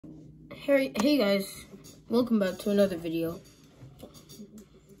Hey guys, welcome back to another video.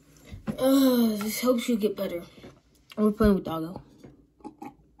 This helps you get better. We're playing with Doggo.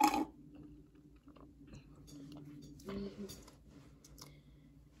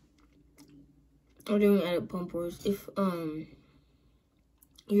 We're doing edit bump wars. If you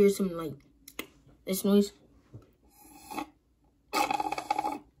hear some like this noise,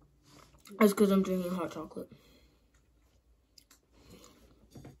 that's because I'm drinking hot chocolate.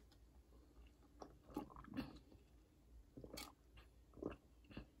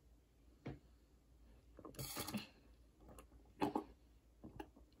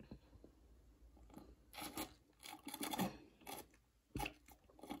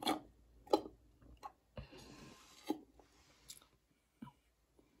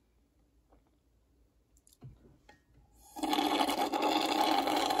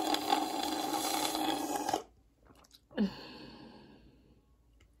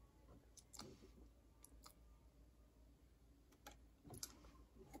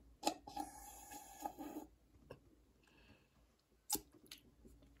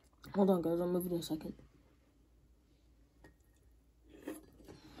 Hold on, guys. I'll move it in a second.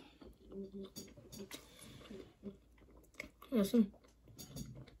 Listen.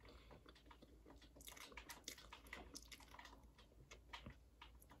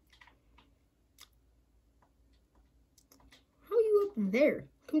 How are you up there?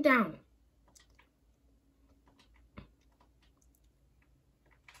 Come down.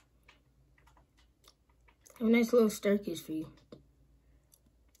 I have a nice little staircase for you.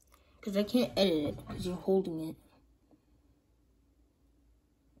 Because I can't edit it because you're holding it.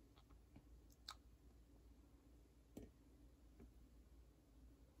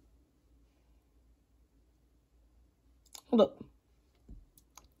 Hold up. I'm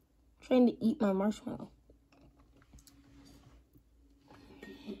trying to eat my marshmallow.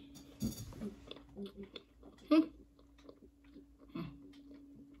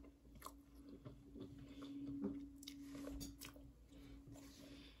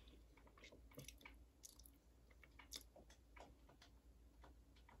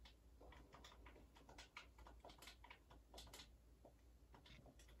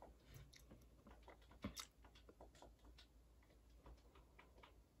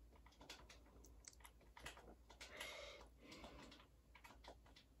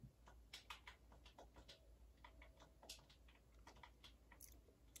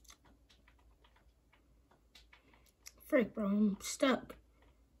 Frick, bro, I'm stuck.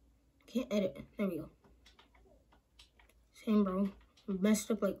 Can't edit. There we go. Same, bro. I messed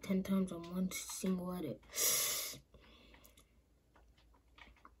up like 10 times on one single edit.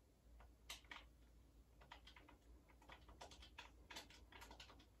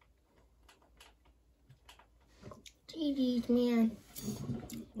 GG's, man.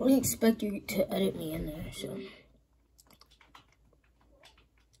 I didn't expect you to edit me in there, so.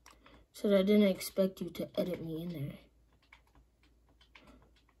 So I didn't expect you to edit me in there.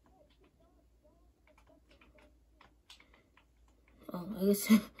 Oh, I guess.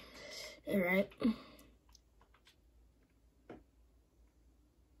 Alright.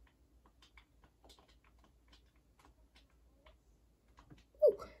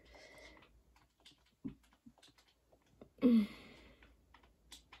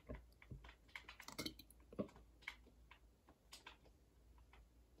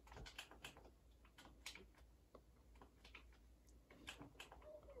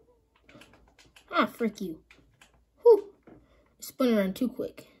 Ah, frick you. Whew. Spun around too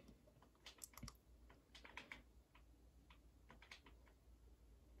quick.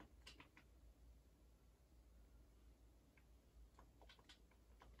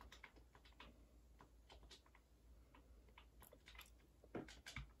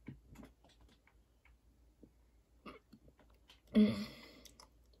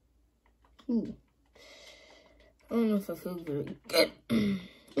 Ooh. I don't know if I feel very good.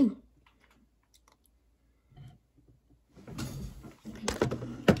 Ooh.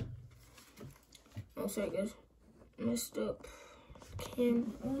 Oh, sorry guys. Messed up. Camera.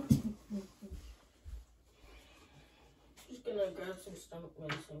 Just gonna grab some stomach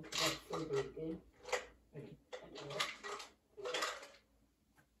medicine because I feel very good.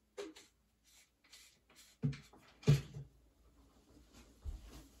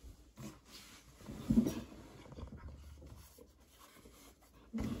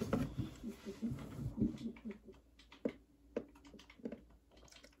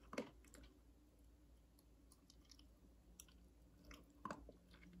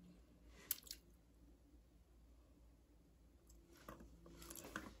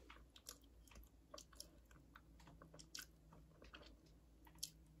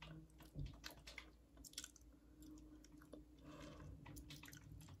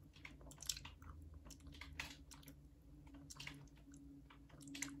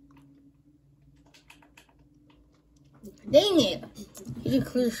 Dang it! He did a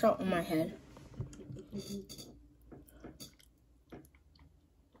clear shot on my head.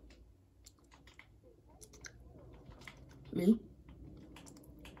 Me?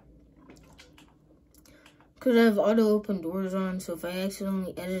 Because I have auto open doors on, so if I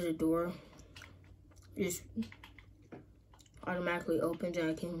accidentally edit a door, it just automatically opens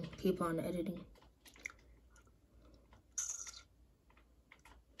and I can keep on editing.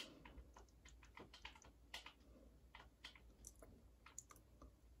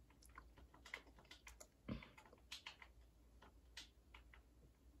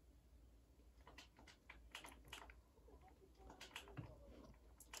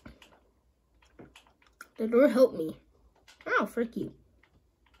 The door helped me. Oh, frick you.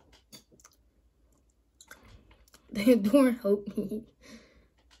 The door helped me.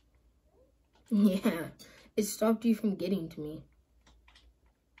 Yeah, it stopped you from getting to me.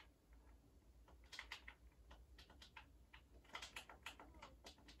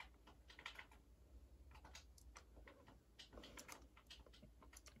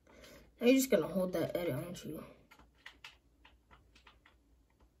 Now you're just gonna hold that edit, aren't you?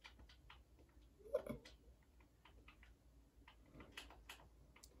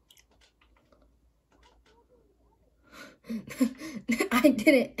 I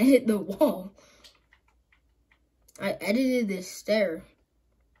didn't edit the wall. I edited this stair.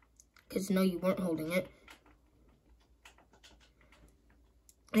 Because no, you weren't holding it.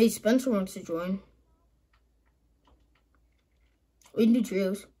 Hey, Spencer wants to join. We can do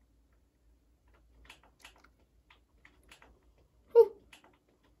trios. Oh.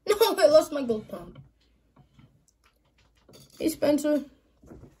 No, I lost my gold pump. Hey, Spencer.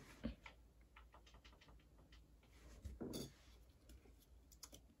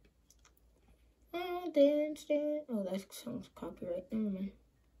 Dance. Oh, that sounds copyright. Never mind.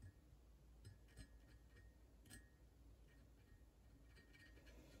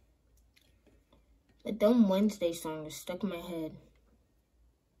 The dumb Wednesday song is stuck in my head.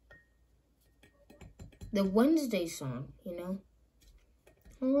 The Wednesday song, you know?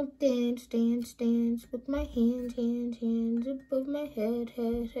 I'll dance with my hands above my head.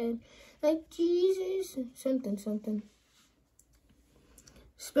 Like Jesus, something.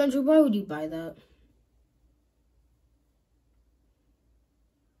 Spencer, why would you buy that?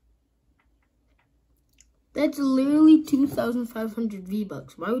 That's literally 2,500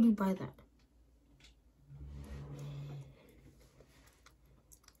 V-Bucks. Why would you buy that?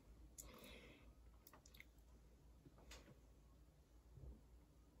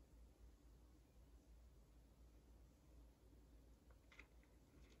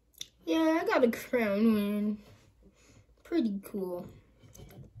 Yeah, I got a crown win. Pretty cool.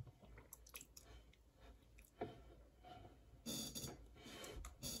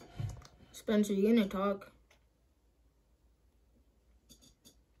 Spencer, you gonna talk?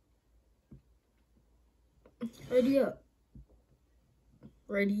 Ready up.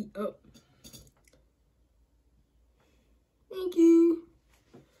 Ready up. Thank you.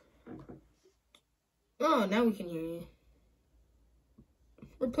 Oh, now we can hear you.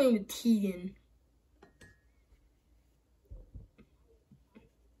 We're playing with Keegan.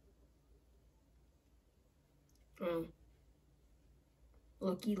 Oh.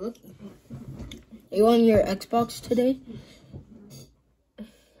 Lucky. Are you on your Xbox today?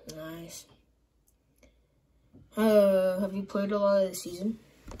 Nice. Have you played a lot of the season?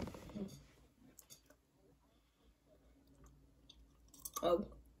 Oh.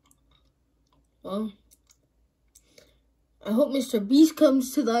 Well, I hope Mr. Beast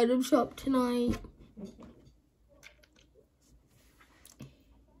comes to the item shop tonight.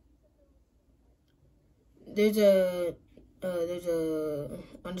 There's a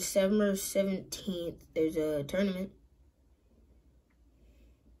on December 17th, there's a tournament.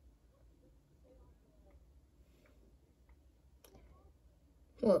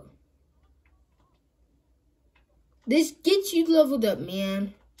 What? This gets you leveled up,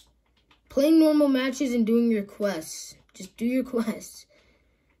 man. Playing normal matches and doing your quests. Just do your quests.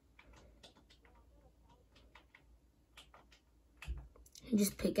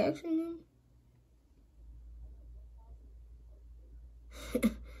 Just pickaxing them?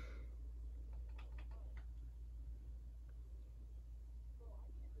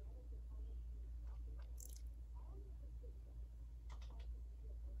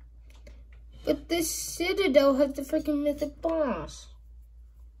 But this Citadel has the freaking mythic boss.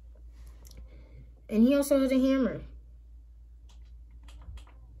 And he also has a hammer.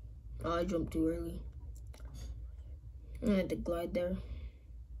 Oh, I jumped too early. I had to glide there.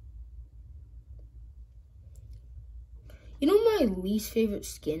 You know my least favorite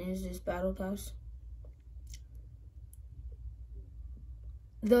skin is this battle pass?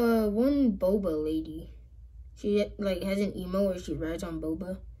 The one boba lady. She, like, has an emo where she rides on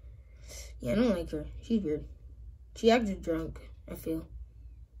boba. Yeah, I don't like her. She's weird. She acts drunk, I feel.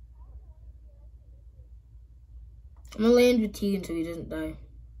 I'm gonna land with Tegan so he doesn't die.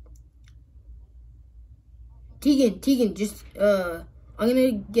 Tegan, just, I'm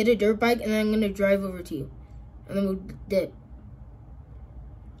gonna get a dirt bike and then I'm gonna drive over to you. And then we'll dip.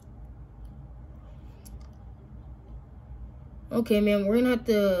 Okay, man, I'm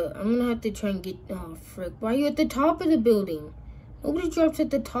gonna have to try and get, oh, frick. Why are you at the top of the building? Nobody drops at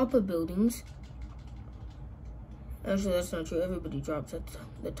the top of buildings. Actually, that's not true. Everybody drops at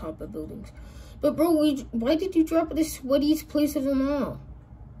the top of buildings. But, bro, why did you drop at the sweatiest place of them all?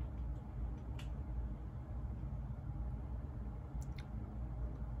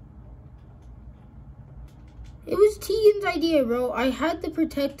 It was Tegan's idea, bro. I had to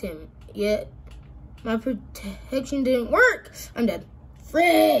protect him. Yet, my protection didn't work. I'm dead.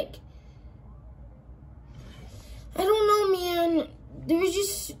 Frick. I don't know, man. There was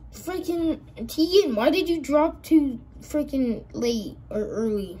just freaking Tegan. Why did you drop too freaking late or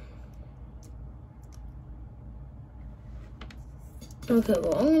early? Okay,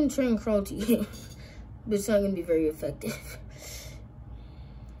 well, I'm going to try and crawl to you. But it's not going to be very effective.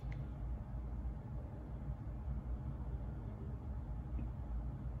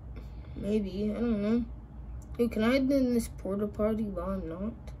 Maybe. I don't know. Hey, can I hide in this porta potty while I'm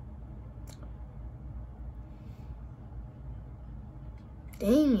not?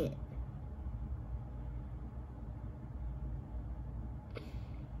 Dang it.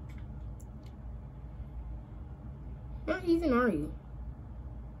 Where even are you?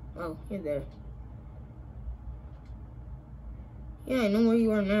 Oh, you're there. Yeah, I know where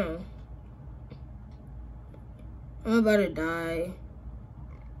you are now. I'm about to die.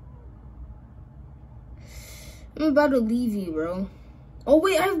 I'm about to leave you, bro. Oh,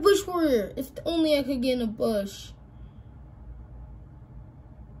 wait, I have Bush Warrior. If only I could get in a bush.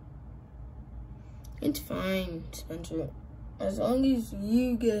 It's fine, Spencer. As long as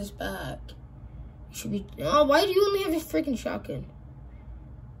you get us back. You should be... Oh, why do you only have a freaking shotgun?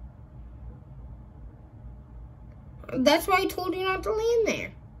 That's why I told you not to land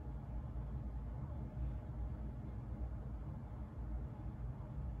there.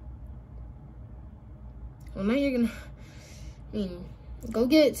 Well, now you're gonna... I mean, go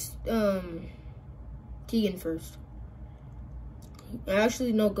get, Tegan first.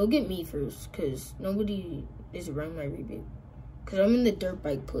 Actually, no, go get me first, because nobody is around my reboot. Because I'm in the dirt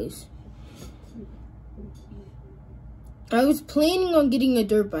bike place. I was planning on getting a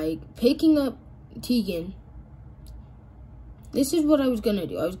dirt bike, picking up Tegan. This is what I was going to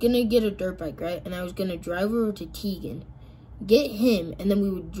do. I was going to get a dirt bike, right? And I was going to drive over to Tegan, get him, and then we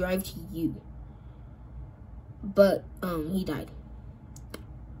would drive to you. But, he died.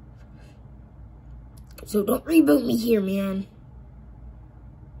 So don't reboot me here, man.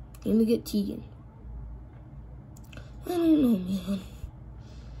 Let me get Tegan. I don't know, man.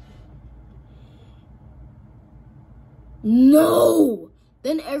 No!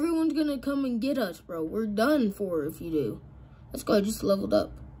 Then everyone's gonna come and get us, bro. We're done for if you do. Let's go, I just leveled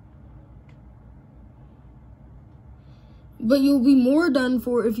up. But you'll be more done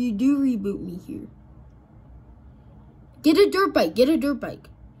for if you do reboot me here. Get a dirt bike, get a dirt bike.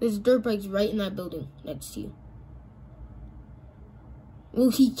 There's dirt bikes right in that building next to you. Well,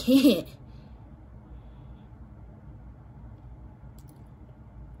 he can't.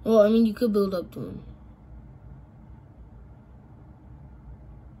 Well, I mean, you could build up to him.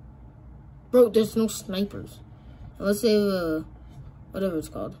 Bro, there's no snipers. Unless they have whatever it's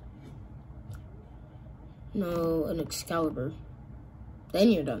called. No, an Excalibur. Then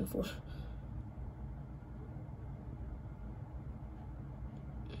you're done for.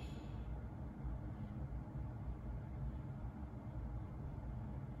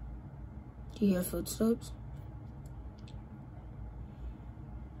 Do you hear footsteps?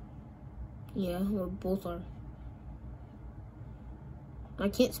 Yeah, we both are. I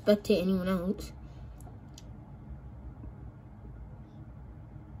can't spectate anyone else.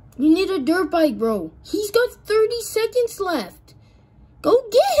 You need a dirt bike, bro. He's got 30 seconds left. Go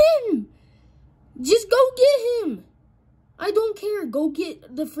get him. Just go get him. I don't care. Go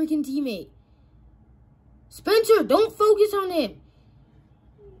get the freaking teammate. Spencer, don't focus on him.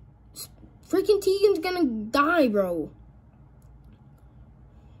 Freaking Tegan's gonna die, bro.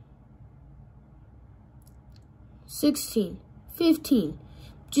 16, 15.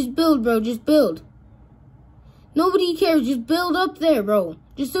 Just build, bro. Just build. Nobody cares. Just build up there, bro.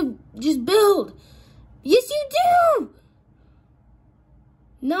 Just build. Yes, you do.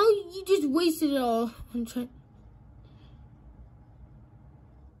 Now you just wasted it all. I'm trying.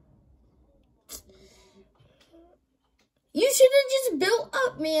 should have just built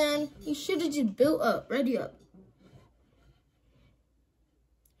up, man. You should have just built up. Ready up.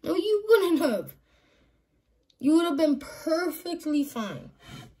 No, you wouldn't have. You would have been perfectly fine.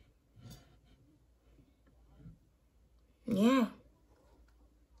 Yeah.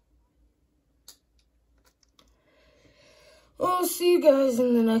 I'll see you guys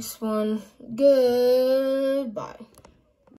in the next one. Goodbye.